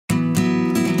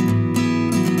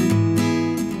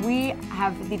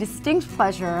the distinct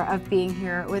pleasure of being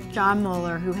here with John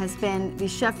Moeller, who has been the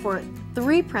chef for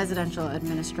 3 presidential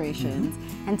administrations.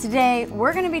 And today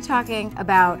we're going to be talking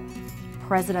about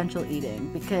presidential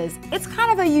eating, because it's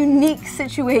kind of a unique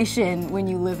situation when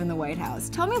you live in the White House.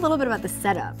 Tell me a little bit about the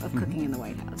setup of cooking in the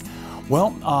White House.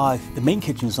 Well, the main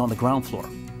kitchen is on the ground floor,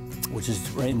 which is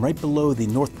right below the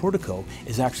north portico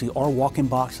is actually our walk-in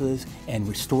boxes,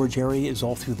 and storage area is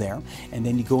all through there. And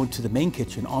then you go into the main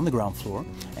kitchen on the ground floor,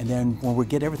 and then when we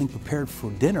get everything prepared for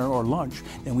dinner or lunch,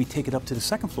 then we take it up to the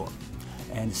second floor.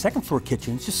 And the second floor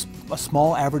kitchen is just a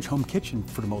small average home kitchen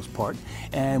for the most part.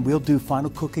 And we'll do final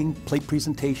cooking, plate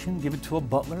presentation, give it to a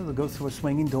butler, they'll go through a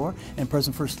swinging door, and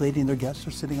President First Lady and their guests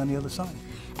are sitting on the other side.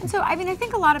 And so, I mean, I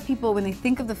think a lot of people, when they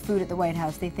think of the food at the White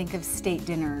House, they think of state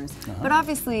dinners. But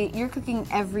obviously, you're cooking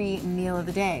every meal of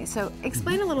the day. So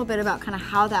explain a little bit about kind of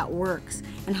how that works,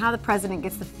 and how the president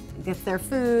gets their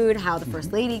food, how the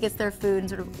First Lady gets their food, and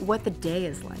sort of what the day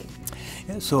is like.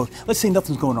 Yeah, so let's say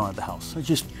nothing's going on at the house. It's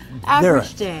just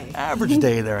average day. Average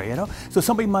day there, you know. So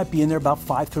somebody might be in there about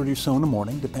 5:30 or so in the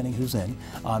morning, depending who's in.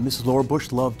 Mrs. Laura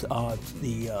Bush loved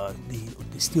the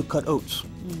steel-cut oats,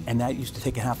 and that used to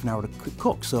take a half an hour to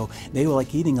cook. So they were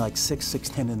like eating like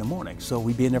 6:10 in the morning. So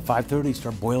we'd be in there 5:30,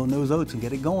 start boiling those oats and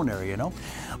get it going there, you know.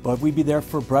 But we'd be there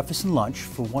for breakfast and lunch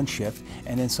for one shift,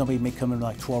 and then somebody may come in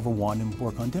like 12 or 1 and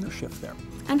work on dinner shift there.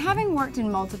 And having worked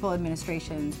in multiple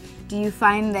administrations, do you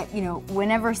find that, you know,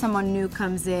 whenever someone new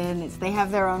comes in, they have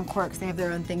their own quirks, they have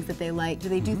their own things that they like, do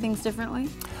they do things differently?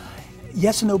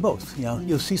 Yes and no both. You know,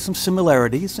 you'll see some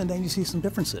similarities and then you see some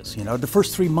differences. You know, the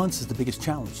first 3 months is the biggest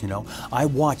challenge. You know, I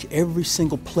watch every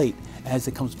single plate as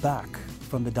it comes back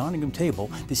from the dining room table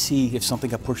to see if something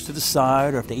got pushed to the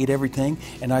side or if they ate everything,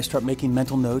 and I start making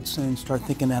mental notes and start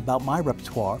thinking about my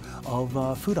repertoire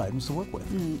of food items to work with.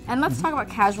 And let's talk about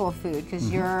casual food, because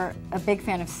you're a big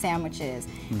fan of sandwiches.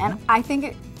 And I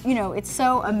think you know, it's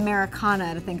so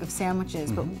Americana to think of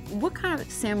sandwiches, but what kind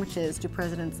of sandwiches do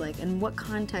presidents like, and what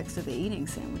context are they eating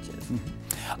sandwiches?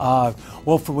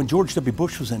 Well, for when George W.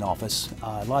 Bush was in office,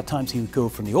 a lot of times he would go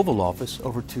from the Oval Office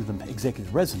over to the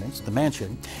executive residence, the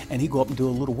mansion, and he'd go up and do a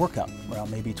little workout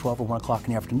around maybe 12 or 1 o'clock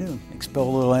in the afternoon, expel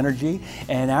a little energy,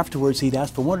 and afterwards he'd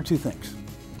ask for 1 or 2 things.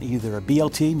 Either a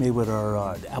BLT made with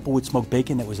our applewood smoked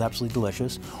bacon that was absolutely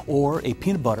delicious, or a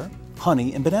peanut butter,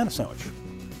 honey, and banana sandwich.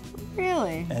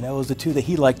 Really? And that was the 2 that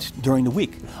he liked during the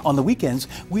week. On the weekends,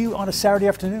 on a Saturday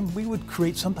afternoon, we would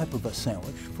create some type of a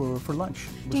sandwich for lunch.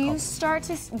 Do you start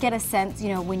to get a sense, you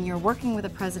know, when you're working with a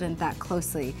president that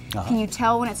closely, can you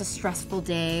tell when it's a stressful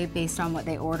day based on what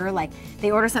they order? Like, they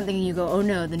order something and you go, oh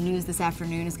no, the news this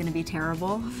afternoon is going to be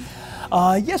terrible?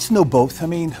 Yes and no both. I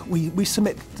mean, we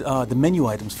submit the menu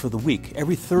items for the week.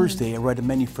 Every Thursday I write a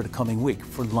menu for the coming week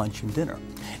for lunch and dinner.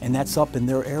 And that's up in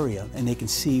their area, and they can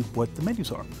see what the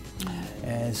menus are.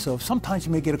 And so sometimes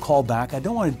you may get a call back. I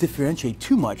don't want to differentiate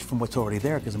too much from what's already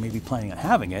there, because I may be planning on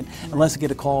having it, unless I get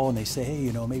a call and they say, hey,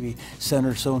 you know, maybe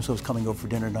Senator so-and-so is coming over for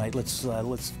dinner tonight. Let's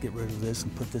get rid of this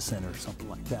and put this in, or something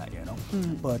like that, you know.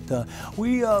 But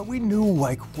we knew,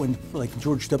 like, when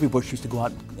George W. Bush used to go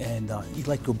out, and he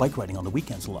liked to go bike riding on the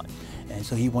weekends a lot, and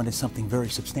so he wanted something very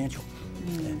substantial.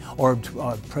 Or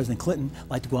President Clinton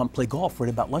liked to go out and play golf right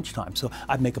about lunchtime. So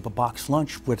I'd make up a boxed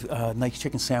lunch with a nice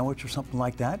chicken sandwich or something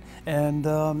like that,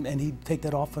 and he'd take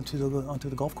that off onto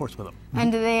the golf course with him.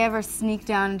 And do they ever sneak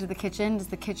down into the kitchen? Does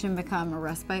the kitchen become a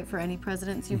respite for any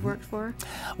presidents you've worked for?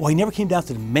 Well, he never came down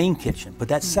to the main kitchen, but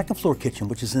that second floor kitchen,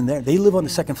 which is in there, they live on the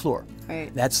second floor.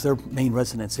 Right. That's their main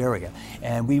residence area.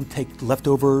 And we would take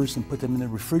leftovers and put them in the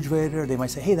refrigerator. They might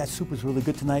say, hey, that soup was really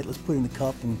good tonight. Let's put it in the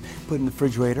cup and put it in the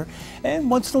refrigerator. And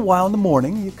once in a while in the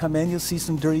morning, you come in, you'll see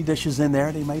some dirty dishes in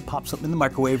there. They might pop something in the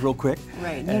microwave real quick.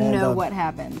 Right, you know what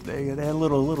happened. They had a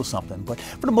little something. But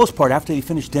for the most part, after they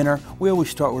finish dinner, we always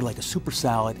start with like a super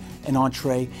salad, an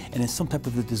entree, and then some type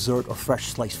of a dessert or fresh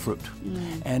sliced fruit.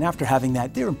 And after having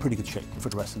that, they're in pretty good shape for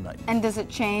the rest of the night. And does it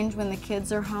change when the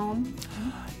kids are home?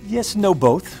 Yes and no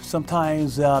both.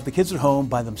 Sometimes the kids are home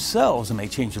by themselves, it may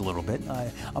change a little bit.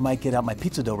 I might get out my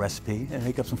pizza dough recipe and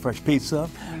make up some fresh pizza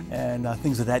and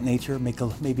things of that nature, make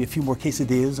maybe a few more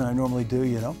quesadillas than I normally do,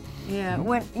 you know. Yeah,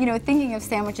 when, you know, thinking of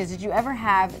sandwiches, did you ever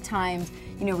have times,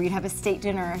 you know, where you'd have a state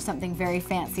dinner or something very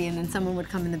fancy, and then someone would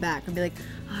come in the back and be like,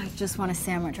 oh, I just want a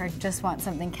sandwich, or I just want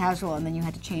something casual, and then you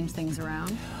had to change things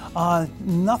around?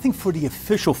 Nothing for the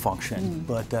official function,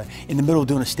 but in the middle of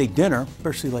doing a state dinner,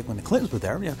 especially like when the Clintons were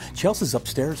there, you know, Chelsea's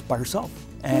upstairs by herself.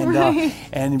 And,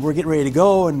 and we're getting ready to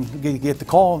go and get the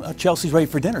call, Chelsea's ready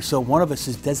for dinner. So one of us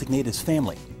is designated as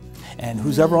family. And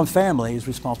who's ever on family is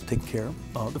responsible for taking care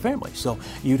of the family. So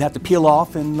you'd have to peel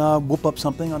off and whoop up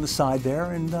something on the side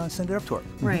there and send it up to her.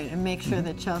 Right, and make sure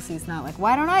that Chelsea's not like,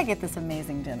 why don't I get this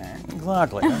amazing dinner?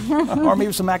 Exactly. Or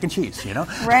maybe some mac and cheese, you know?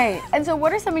 Right. And so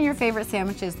what are some of your favorite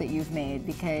sandwiches that you've made?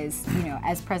 Because, you know,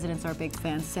 as presidents are big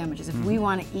fans of sandwiches. If we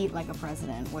want to eat like a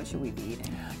president, what should we be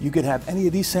eating? You could have any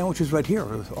of these sandwiches right here,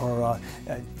 or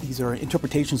these are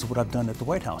interpretations of what I've done at the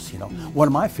White House, you know. One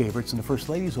of my favorites, and the First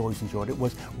Lady's always enjoyed it,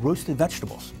 was roasted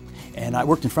vegetables. And I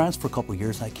worked in France for a couple of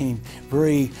years, and I came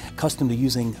very accustomed to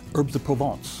using herbes de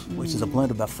Provence, which is a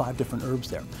blend of about 5 different herbs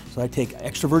there. So I take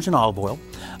extra virgin olive oil,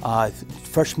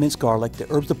 fresh minced garlic, the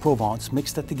herbes de Provence,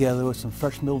 mix that together with some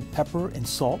fresh milled pepper and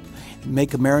salt,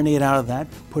 make a marinade out of that,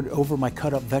 put it over my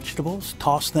cut up vegetables,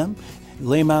 toss them,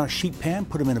 lay them out in a sheet pan,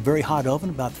 put them in a very hot oven,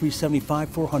 about 375,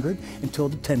 400, until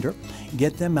they're tender.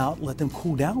 Get them out, let them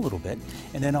cool down a little bit,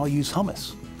 and then I'll use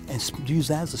hummus and use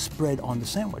that as a spread on the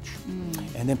sandwich.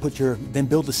 And then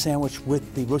build the sandwich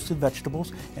with the roasted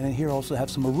vegetables, and then here also have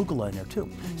some arugula in there too.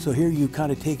 So here you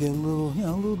kind of take a little, you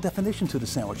know, a little definition to the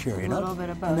sandwich here, you know? A little bit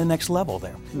of both. And the next level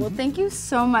there. Well, thank you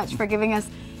so much for giving us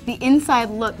the inside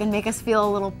look and make us feel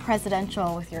a little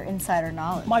presidential with your insider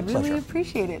knowledge. My pleasure. Really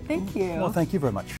appreciate it. Thank you. Well, thank you very much.